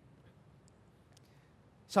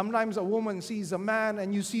 Sometimes a woman sees a man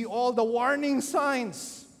and you see all the warning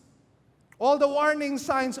signs. All the warning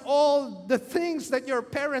signs, all the things that your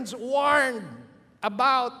parents warned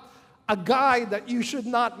about a guy that you should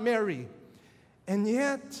not marry. And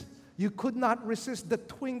yet, you could not resist the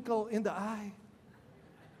twinkle in the eye.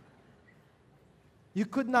 You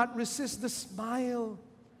could not resist the smile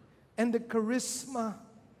and the charisma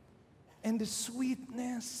and the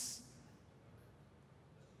sweetness.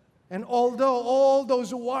 And although all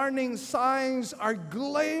those warning signs are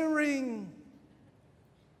glaring,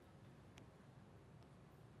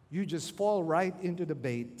 you just fall right into the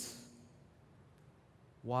bait.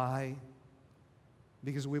 Why?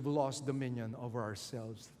 Because we've lost dominion over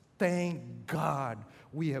ourselves. Thank God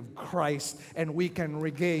we have Christ and we can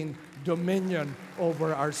regain dominion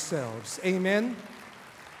over ourselves. Amen?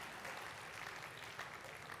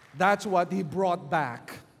 That's what He brought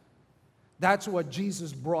back. That's what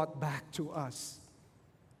Jesus brought back to us.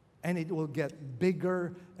 And it will get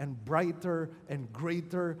bigger and brighter and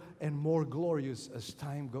greater and more glorious as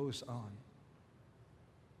time goes on.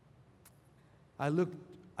 I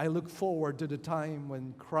look forward to the time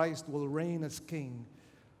when Christ will reign as King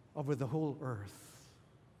over the whole earth.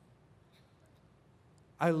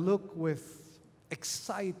 I look with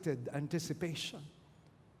excited anticipation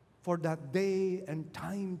for that day and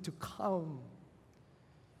time to come.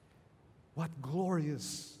 What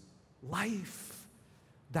glorious life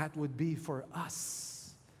that would be for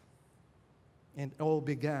us. And it all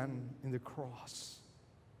began in the cross.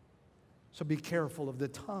 So be careful of the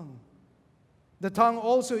tongue. The tongue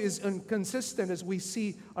also is inconsistent, as we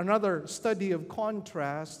see another study of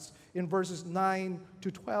contrasts in verses 9 to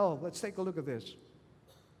 12. Let's take a look at this.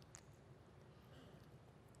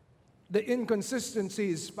 The inconsistency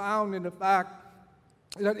is found in the fact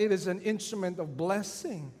that it is an instrument of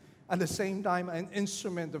blessing, at the same time an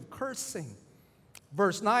instrument of cursing.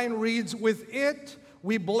 Verse 9 reads, "With it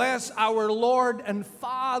we bless our Lord and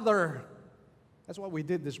Father." That's what we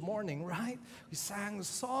did this morning, right? We sang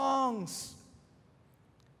songs.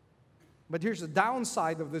 But here's the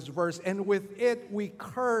downside of this verse, "And with it we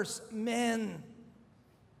curse men."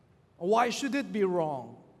 Why should it be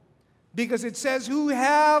wrong? Because it says, "who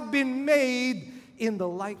have been made in the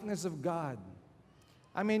likeness of God."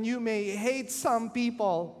 I mean, you may hate some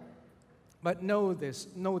people, but notice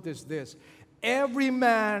this. Every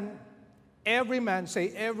man, say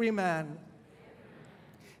every man,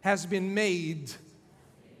 has been made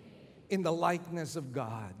in the likeness of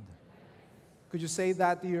God. Could you say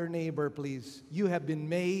that to your neighbor, please? You have been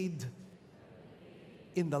made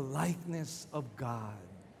in the likeness of God.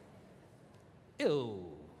 Ew.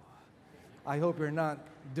 I hope you're not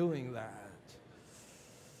doing that.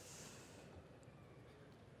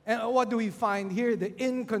 And what do we find here? The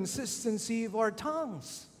inconsistency of our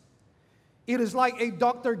tongues. It is like a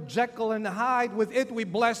Dr. Jekyll and Hyde. With it we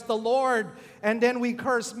bless the Lord, and then we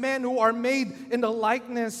curse men who are made in the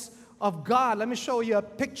likeness of God. Let me show you a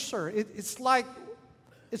picture. It's like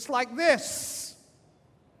this.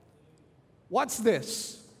 What's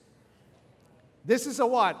this? This is a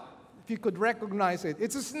what? If you could recognize it.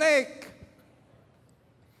 It's a snake.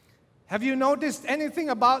 Have you noticed anything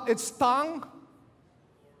about its tongue?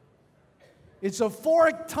 It's a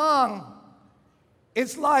forked tongue.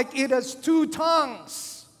 It's like it has two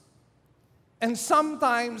tongues. And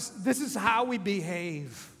sometimes this is how we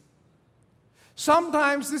behave.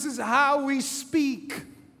 Sometimes this is how we speak.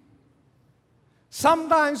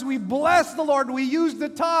 Sometimes we bless the Lord. We use the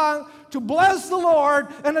tongue to bless the Lord,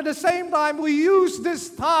 and at the same time we use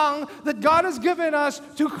this tongue that God has given us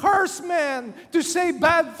to curse men, to say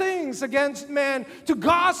bad things against men, to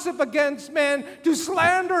gossip against men, to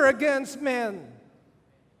slander against men.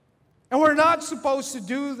 And we're not supposed to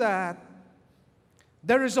do that.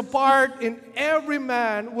 There is a part in every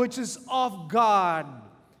man which is of God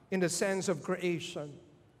in the sense of creation.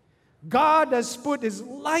 God has put His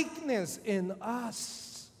likeness in us.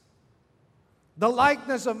 The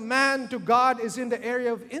likeness of man to God is in the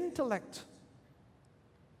area of intellect.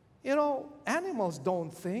 You know, animals don't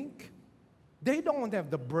think. They don't have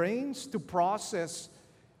the brains to process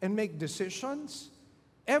and make decisions.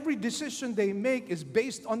 Every decision they make is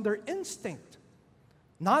based on their instinct,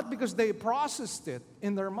 not because they processed it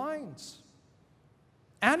in their minds.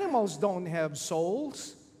 Animals don't have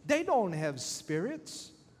souls. They don't have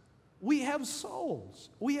spirits. We have souls.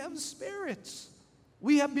 We have spirits.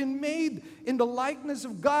 We have been made in the likeness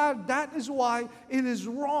of God. That is why it is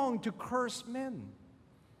wrong to curse men.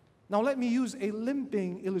 Now let me use a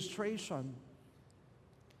limping illustration.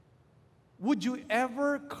 Would you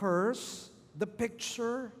ever curse the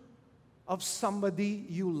picture of somebody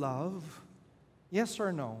you love? Yes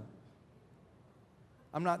or no?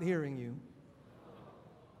 I'm not hearing you.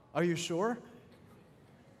 Are you sure?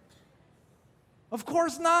 Of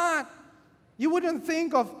course not. You wouldn't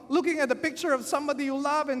think of looking at the picture of somebody you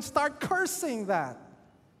love and start cursing that.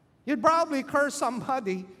 You'd probably curse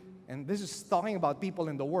somebody, and this is talking about people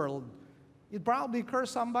in the world. You'd probably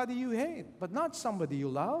curse somebody you hate, but not somebody you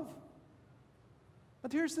love.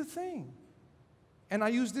 But here's the thing, and I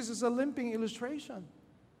use this as a limping illustration.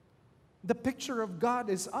 The picture of God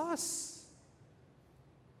is us,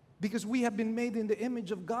 because we have been made in the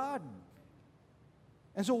image of God.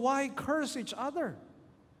 And so why curse each other?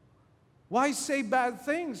 Why say bad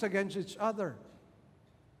things against each other?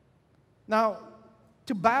 Now,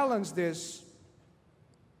 to balance this,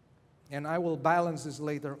 and I will balance this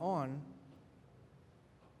later on,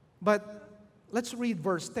 but let's read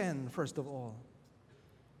verse 10 first of all.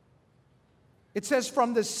 It says,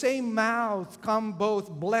 "From the same mouth come both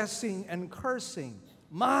blessing and cursing.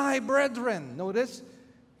 My brethren," notice,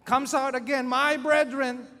 comes out again, "my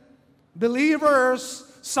brethren,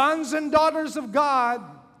 believers, sons and daughters of God,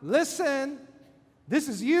 listen, this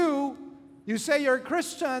is you. You say you're a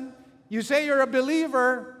Christian. You say you're a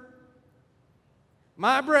believer.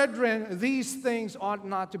 My brethren, these things ought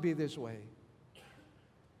not to be this way.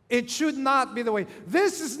 It should not be the way.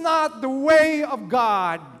 This is not the way of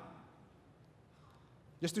God."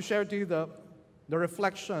 Just to share to you the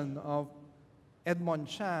reflection of Edmond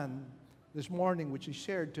Chan this morning, which he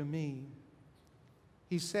shared to me.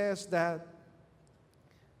 He says that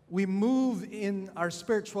we move in our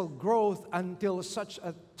spiritual growth until such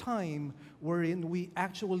a time wherein we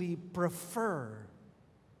actually prefer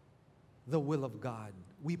the will of God.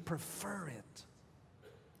 We prefer it.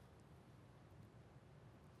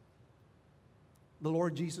 The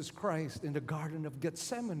Lord Jesus Christ in the Garden of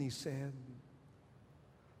Gethsemane said,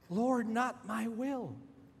 "Lord, not my will,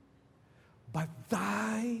 but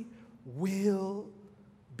thy will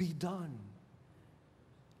be done."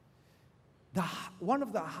 One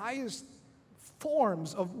of the highest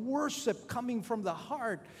forms of worship coming from the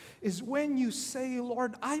heart is when you say,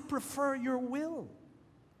 "Lord, I prefer your will.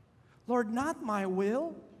 Lord, not my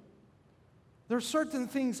will. There are certain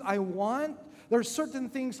things I want. There are certain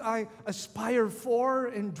things I aspire for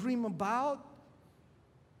and dream about.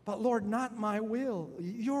 But Lord, not my will,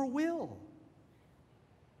 your will.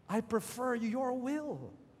 I prefer your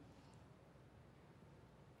will."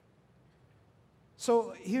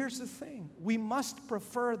 So here's the thing. We must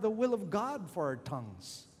prefer the will of God for our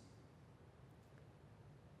tongues.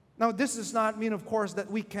 Now, this does not mean, of course,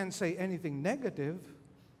 that we can't say anything negative,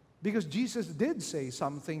 because Jesus did say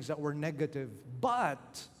some things that were negative.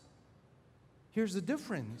 But here's the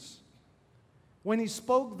difference. When He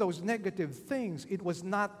spoke those negative things, it was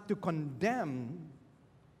not to condemn.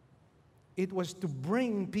 It was to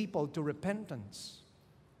bring people to repentance.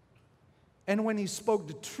 And when He spoke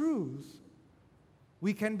the truth,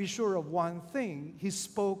 we can be sure of one thing: He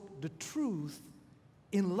spoke the truth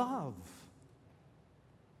in love.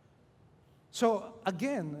 So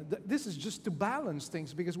again, this is just to balance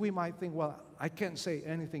things, because we might think, well, I can't say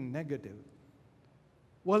anything negative.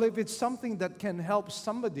 Well, if it's something that can help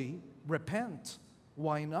somebody repent,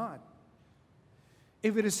 why not?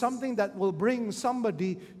 If it is something that will bring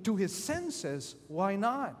somebody to his senses, why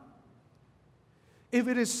not? If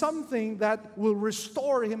it is something that will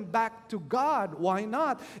restore him back to God, why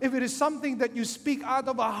not? If it is something that you speak out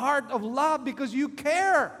of a heart of love because you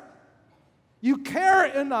care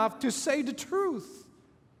enough to say the truth,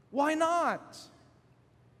 why not?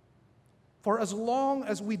 For as long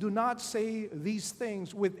as we do not say these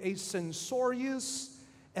things with a censorious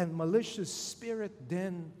and malicious spirit,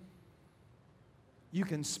 then you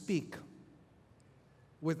can speak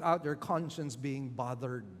without your conscience being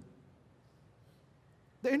bothered.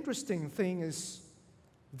 The interesting thing is,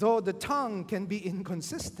 though the tongue can be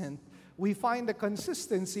inconsistent, we find the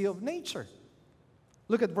consistency of nature.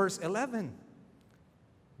 Look at verse 11.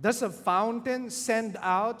 Does a fountain send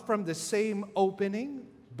out from the same opening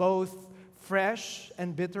both fresh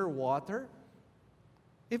and bitter water?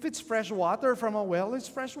 If it's fresh water from a well, it's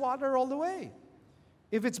fresh water all the way.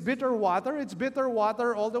 If it's bitter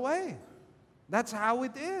water all the way. That's how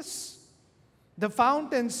it is. The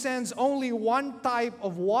fountain sends only one type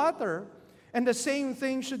of water, and the same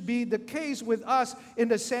thing should be the case with us, in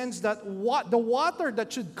the sense that the water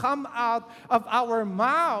that should come out of our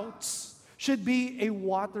mouths should be a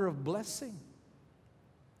water of blessing.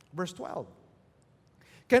 Verse 12.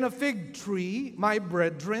 Can a fig tree, my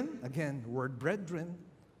brethren, again, the word brethren,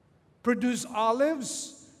 produce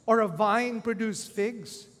olives, or a vine produce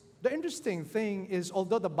figs? The interesting thing is,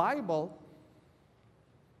 although the Bible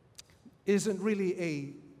isn't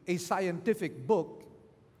really a scientific book,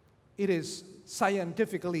 it is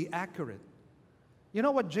scientifically accurate. You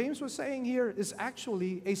know what James was saying here is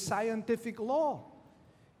actually a scientific law.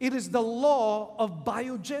 It is the law of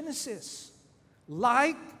biogenesis.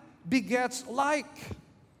 Like begets like.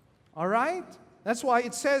 All right? That's why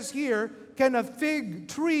it says here, can a fig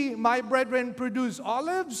tree, my brethren, produce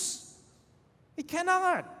olives? It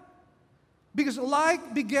cannot. Because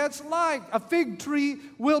like begets like. A fig tree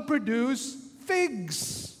will produce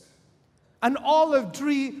figs. An olive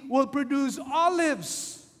tree will produce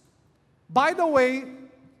olives. By the way,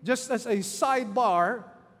 just as a sidebar,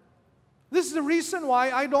 this is the reason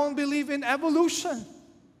why I don't believe in evolution.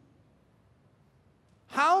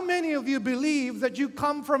 How many of you believe that you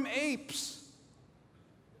come from apes?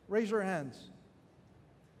 Raise your hands.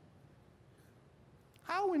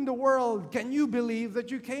 How in the world can you believe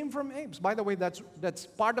that you came from apes? By the way, that's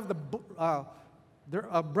part of the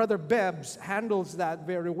Brother Bebbs handles that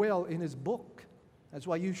very well in his book. That's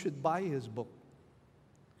why you should buy his book.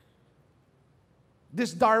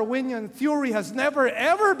 This Darwinian theory has never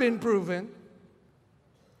ever been proven,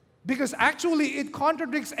 because actually it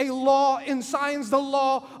contradicts a law in science, the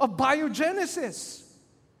law of biogenesis.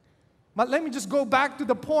 But let me just go back to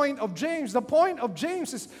the point of James. The point of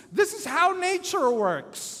James is, this is how nature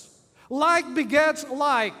works. Like begets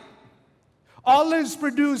like. Olives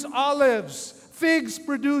produce olives. Figs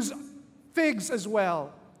produce figs as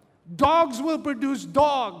well. Dogs will produce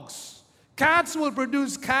dogs. Cats will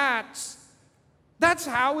produce cats. That's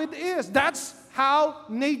how it is. That's how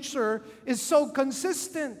nature is so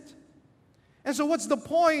consistent. And so what's the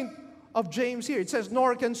point of James here? It says,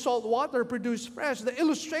 nor can salt water produce fresh. The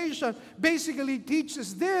illustration basically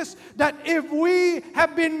teaches this, that if we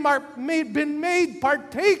have been made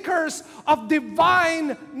partakers of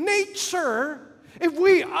divine nature, if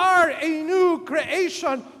we are a new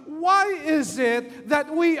creation, why is it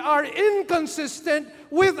that we are inconsistent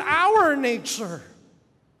with our nature?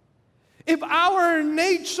 If our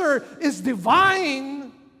nature is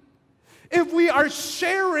divine, if we are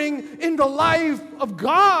sharing in the life of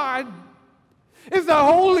God, if the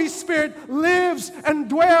Holy Spirit lives and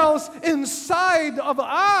dwells inside of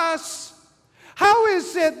us, how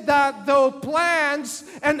is it that though plants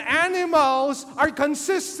and animals are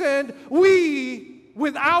consistent, we,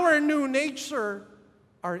 with our new nature,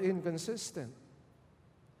 are inconsistent?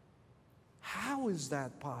 How is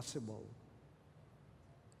that possible?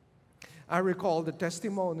 I recall the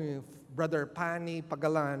testimony of Brother Pani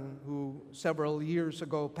Pagalan, who several years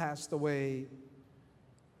ago passed away.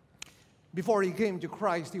 Before he came to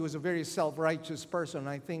Christ, he was a very self-righteous person.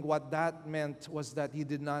 I think what that meant was that he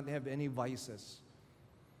did not have any vices.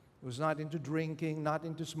 He was not into drinking, not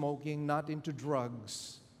into smoking, not into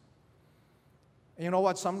drugs. And you know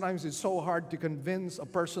what? Sometimes it's so hard to convince a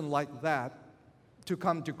person like that to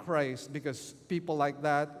come to Christ, because people like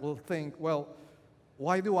that will think, well,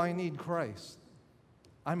 why do I need Christ?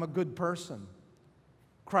 I'm a good person.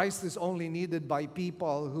 Christ is only needed by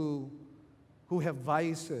people who have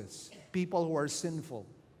vices, people who are sinful.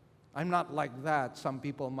 I'm not like that, some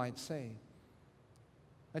people might say.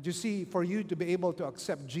 But you see, for you to be able to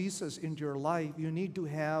accept Jesus into your life, you need to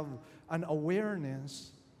have an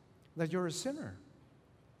awareness that you're a sinner.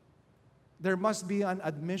 There must be an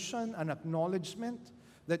admission, an acknowledgement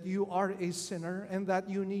that you are a sinner and that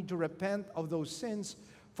you need to repent of those sins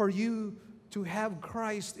for you to have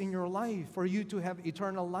Christ in your life, for you to have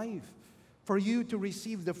eternal life, for you to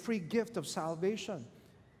receive the free gift of salvation.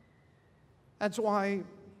 That's why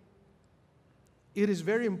it is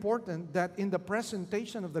very important that in the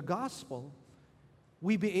presentation of the gospel,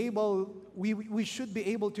 we should be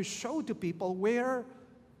able to show to people where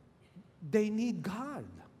they need God.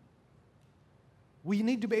 We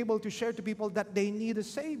need to be able to share to people that they need a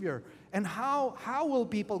Savior. And how will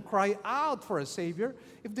people cry out for a Savior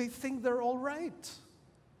if they think they're all right?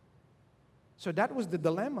 So that was the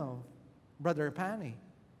dilemma of Brother Pani.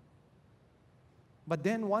 But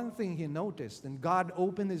then one thing he noticed, and God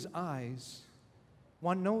opened his eyes.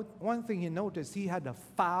 One thing he noticed, he had a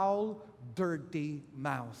foul, dirty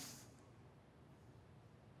mouth.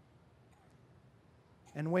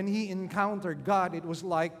 And when he encountered God, it was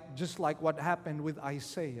just like what happened with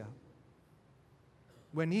Isaiah.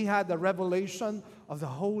 When he had the revelation of the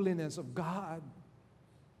holiness of God,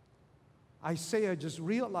 Isaiah just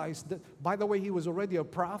realized that, by the way, he was already a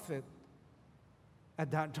prophet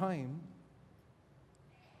at that time.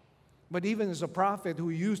 But even as a prophet who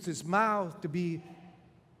used his mouth to be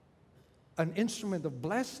an instrument of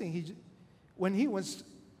blessing, when he was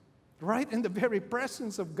right in the very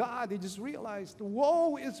presence of God, he just realized,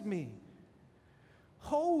 woe is me.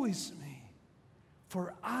 Woe is me,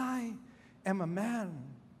 for I am a man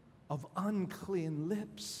of unclean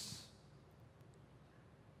lips.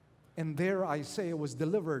 And there Isaiah was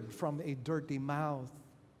delivered from a dirty mouth.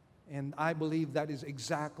 And I believe that is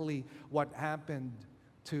exactly what happened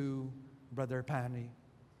to Brother Pani.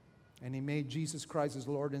 And he made Jesus Christ his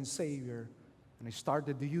Lord and Savior. And he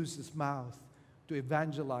started to use his mouth to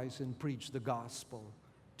evangelize and preach the gospel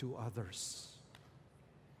to others.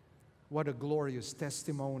 What a glorious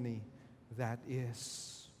testimony that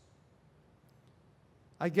is.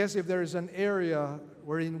 I guess if there is an area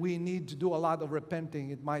wherein we need to do a lot of repenting,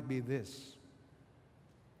 it might be this.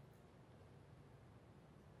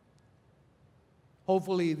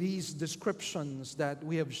 Hopefully, these descriptions that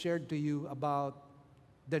we have shared to you about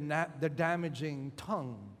the damaging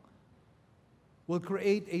tongue will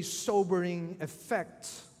create a sobering effect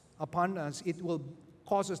upon us. It will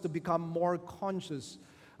cause us to become more conscious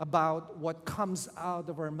about what comes out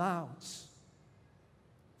of our mouths.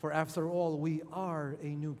 For after all, we are a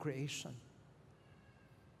new creation.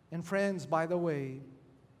 And friends, by the way,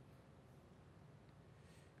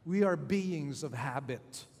 we are beings of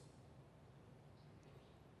habit.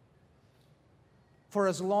 For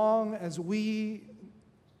as long as we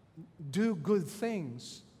do good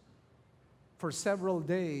things for several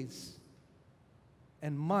days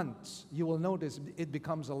and months, you will notice it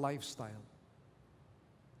becomes a lifestyle.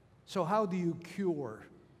 So how do you cure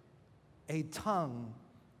a tongue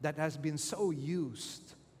that has been so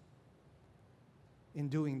used in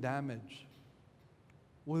doing damage?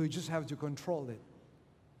 Well, you just have to control it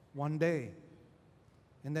one day.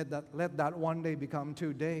 And let that one day become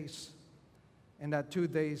 2 days. And that 2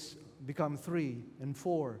 days become 3 and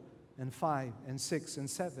 4 and 5 and 6 and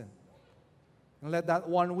 7. And let that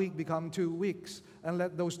 1 week become 2 weeks. And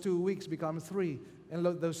let those 2 weeks become 3. And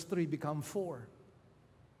let those 3 become 4.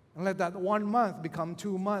 And let that 1 month become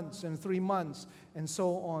 2 months and 3 months. And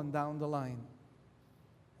so on down the line.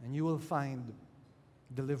 And you will find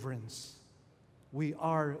deliverance. We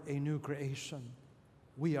are a new creation.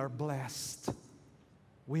 We are blessed.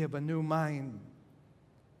 We have a new mind.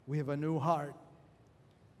 We have a new heart.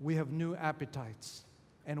 We have new appetites.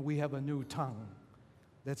 And we have a new tongue.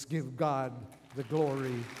 Let's give God the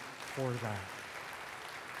glory for that.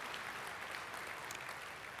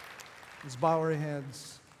 Let's bow our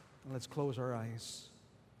heads and let's close our eyes.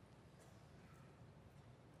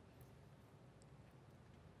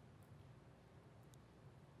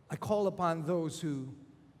 I call upon those who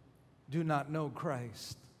do not know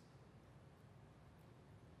Christ.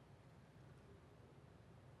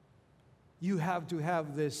 You have to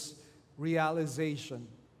have this realization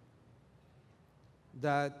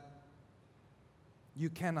that you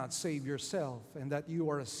cannot save yourself and that you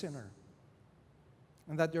are a sinner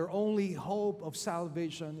and that your only hope of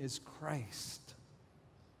salvation is Christ.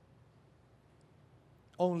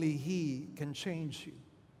 Only He can change you.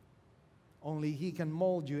 Only He can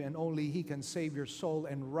mold you, and only He can save your soul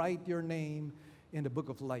and write your name in the book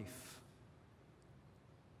of life.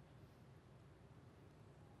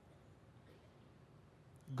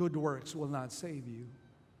 Good works will not save you.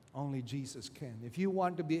 Only Jesus can. If you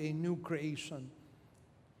want to be a new creation,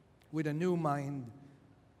 with a new mind,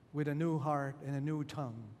 with a new heart, and a new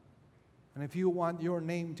tongue, and if you want your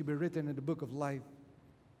name to be written in the book of life,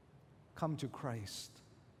 come to Christ.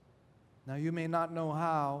 Now, you may not know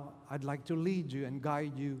how. I'd like to lead you and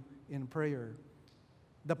guide you in prayer.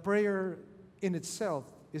 The prayer in itself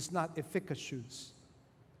is not efficacious.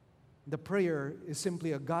 The prayer is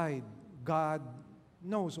simply a guide. God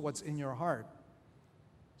knows what's in your heart.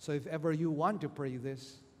 So if ever you want to pray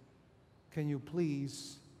this, can you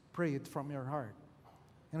please pray it from your heart?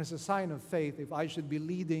 And as a sign of faith, if I should be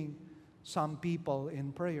leading some people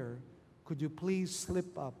in prayer, could you please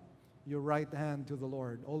slip up your right hand to the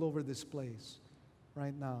Lord all over this place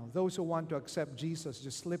right now? Those who want to accept Jesus,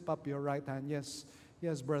 just slip up your right hand. Yes,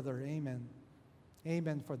 yes, brother, amen.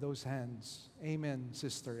 Amen for those hands. Amen,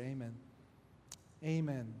 sister, amen.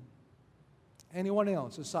 Amen. Anyone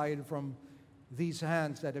else aside from these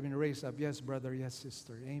hands that have been raised up? Yes, brother, yes,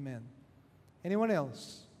 sister, amen. Anyone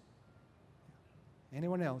else?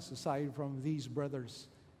 Anyone else aside from these brothers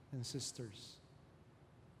and sisters?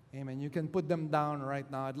 Amen. You can put them down right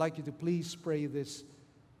now. I'd like you to please pray this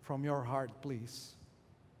from your heart, please.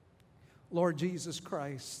 Lord Jesus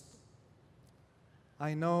Christ,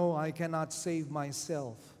 I know I cannot save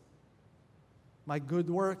myself. My good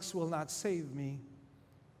works will not save me,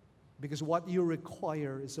 because what you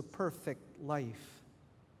require is a perfect life,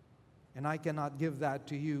 and I cannot give that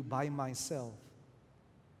to you by myself.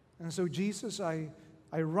 And so, Jesus, I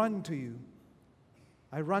run to you.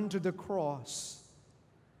 I run to the cross,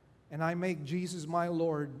 and I make Jesus my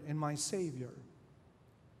Lord and my Savior.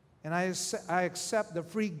 And I accept the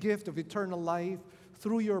free gift of eternal life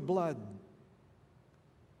through your blood.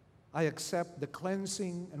 I accept the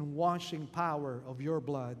cleansing and washing power of your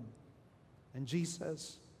blood. And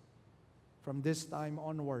Jesus, from this time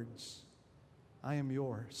onwards, I am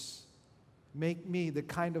yours. Make me the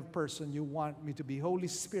kind of person you want me to be. Holy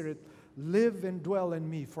Spirit, live and dwell in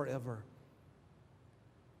me forever.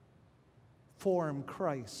 Form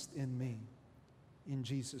Christ in me. In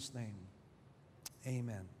Jesus' name,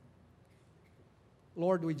 amen.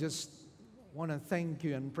 Lord, we just want to thank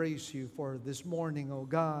you and praise you for this morning, oh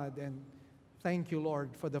God. And thank you,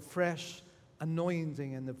 Lord, for the fresh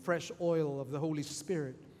anointing and the fresh oil of the Holy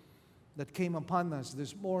Spirit that came upon us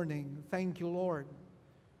this morning. Thank you, Lord,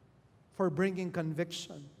 for bringing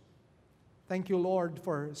conviction. Thank you, Lord,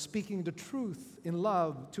 for speaking the truth in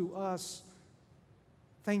love to us.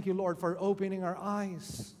 Thank you, Lord, for opening our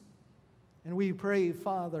eyes. And we pray,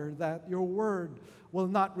 Father, that your word will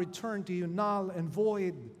not return to you null and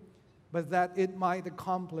void, but that it might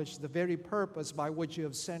accomplish the very purpose by which you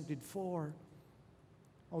have sent it for.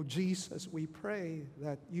 Oh, Jesus, we pray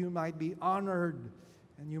that you might be honored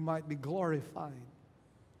and you might be glorified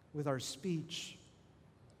with our speech.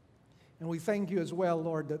 And we thank you as well,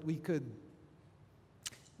 Lord, that we could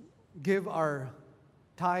give our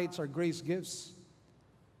tithes, our grace gifts,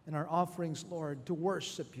 and our offerings, Lord, to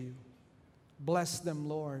worship you. Bless them,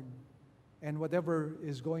 Lord, and whatever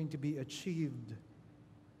is going to be achieved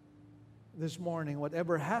this morning,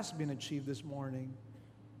 whatever has been achieved this morning,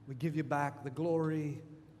 we give you back the glory,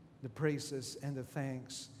 the praises, and the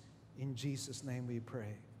thanks. In Jesus' name we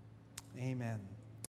pray. Amen.